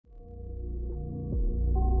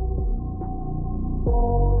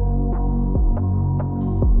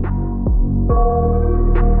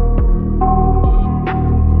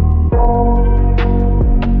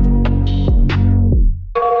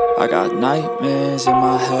nightmares in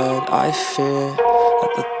my head. I fear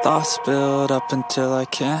that the thoughts build up until I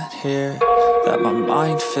can't hear, that my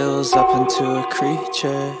mind fills up into a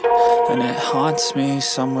creature, and it haunts me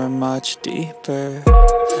somewhere much deeper.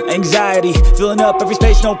 Anxiety, filling up every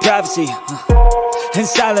space, no privacy. And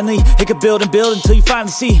silently, it could build and build until you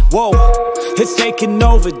finally see, whoa, it's taking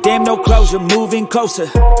over, damn, no closure, moving closer.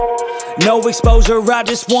 No exposure, I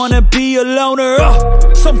just wanna be a loner.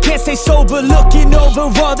 Some can't stay sober, looking over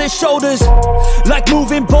all their shoulders, like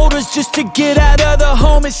moving boulders just to get out of the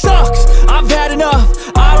home. It sucks, I've had enough,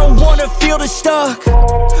 I don't wanna feel the stuck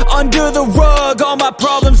under the rug, all my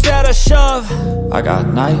problems that I shove. I got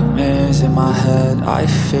nightmares in my head. I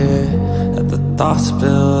fear that the thoughts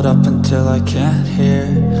build up until I can't hear,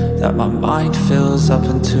 that my mind fills up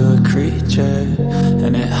into a creature,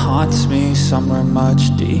 and it haunts me somewhere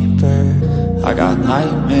much deeper. I got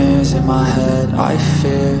nightmares in my head. I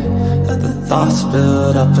fear that the thoughts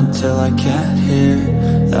build up until I can't hear,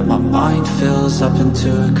 that my mind fills up into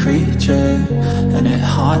a creature, and it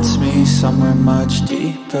haunts me somewhere much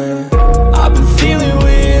deeper. I've been feeling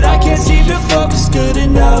weird, I can't seem to focus good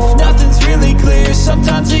enough. Nothing's really clear,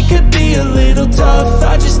 sometimes it could be a little tough.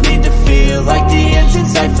 I just need to feel like the end's in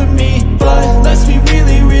sight for me, but let's be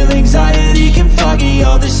really real, anxiety can foggy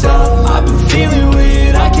all this stuff. I've been feeling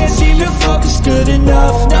weird, I can't seem to focus good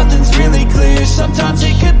enough. Nothing's really clear, sometimes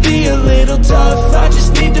it could be a little tough. I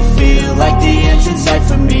just need to feel like the end's in sight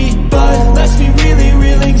for me, but let's be really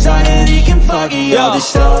real, anxiety can foggy all this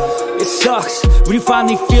stuff. It sucks when you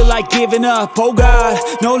finally feel like giving up. Oh God,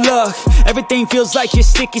 no luck, everything feels like you're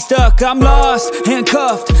sticky stuck. I'm lost,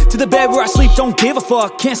 handcuffed to the bed where I sleep, don't give a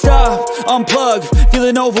fuck. Can't stop, unplug,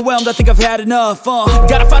 feeling overwhelmed, I think I've had enough.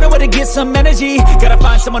 Gotta find a way to get some energy, gotta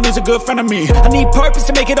find someone who's a good friend of me. I need purpose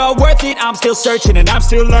to make it all worth it, I'm still searching and I'm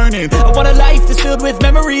still learning. I want a life that's filled with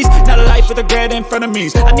memories, not a life with regret in front of me.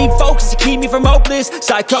 I need focus to keep me from hopeless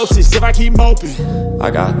psychosis if I keep moping. I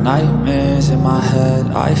got nightmares in my head.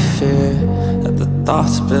 I fear that the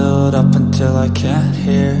thoughts build up until I can't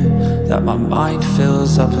hear, that my mind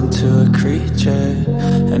fills up into a creature,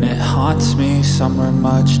 and it haunts me somewhere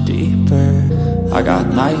much deeper. I got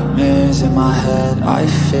nightmares in my head. I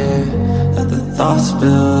fear that the thoughts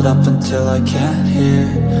build up until I can't hear,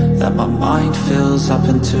 that my mind fills up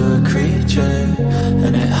into a creature,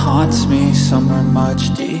 and it haunts me somewhere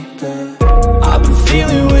much deeper. I've been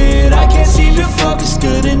feeling weird, I can't seem to focus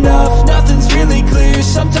good enough. Nothing's really clear,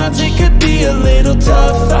 sometimes it could be a little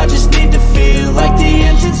tough. I just need to feel like the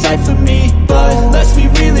end's in sight for me, but let's be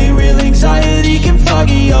really real, anxiety can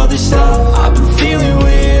foggy all this stuff. I've been feeling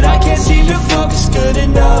weird, I can't seem to focus good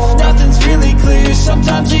enough. Nothing's really clear,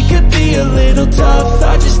 sometimes it could be a little tough.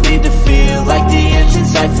 I just need to feel like the end's in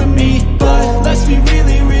sight for me, but let's be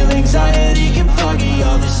really real, anxiety can foggy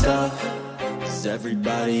all this stuff. Is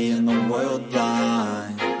everybody in the world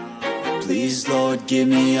blind? Please, Lord, give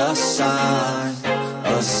me a sign,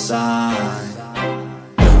 a sign.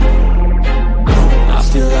 I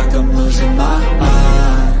feel like I'm losing my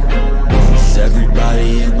mind. Is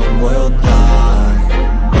everybody in the world blind?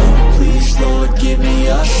 Please, Lord, give me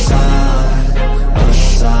a sign, a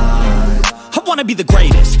sign. I wanna be the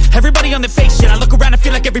greatest, everybody on the fake shit. I look around and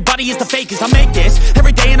feel like everybody is the fakest. I make this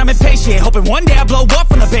every day and I'm impatient, hoping one day I blow up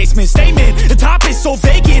from the basement. Statement, the top is so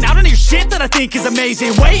vacant, I don't hear shit that I think is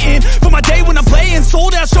amazing. Waiting for my day when I'm playing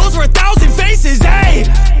sold out shows for 1,000 faces. Hey,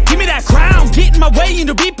 give me that crown, get in my way and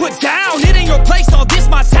to be put down. It ain't your place, all this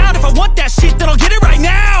my town. If I want that shit, then I'll get it right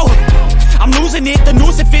now. I'm losing it, the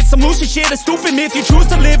noose it fits, some losing shit, a stupid myth. You choose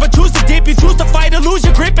to live or choose to dip, you choose to fight or lose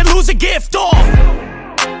your grip and lose a gift.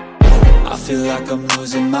 I feel like I'm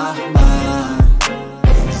losing my mind.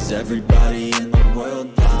 Is everybody in the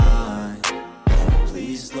world blind?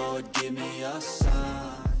 Please, Lord, give me a sign.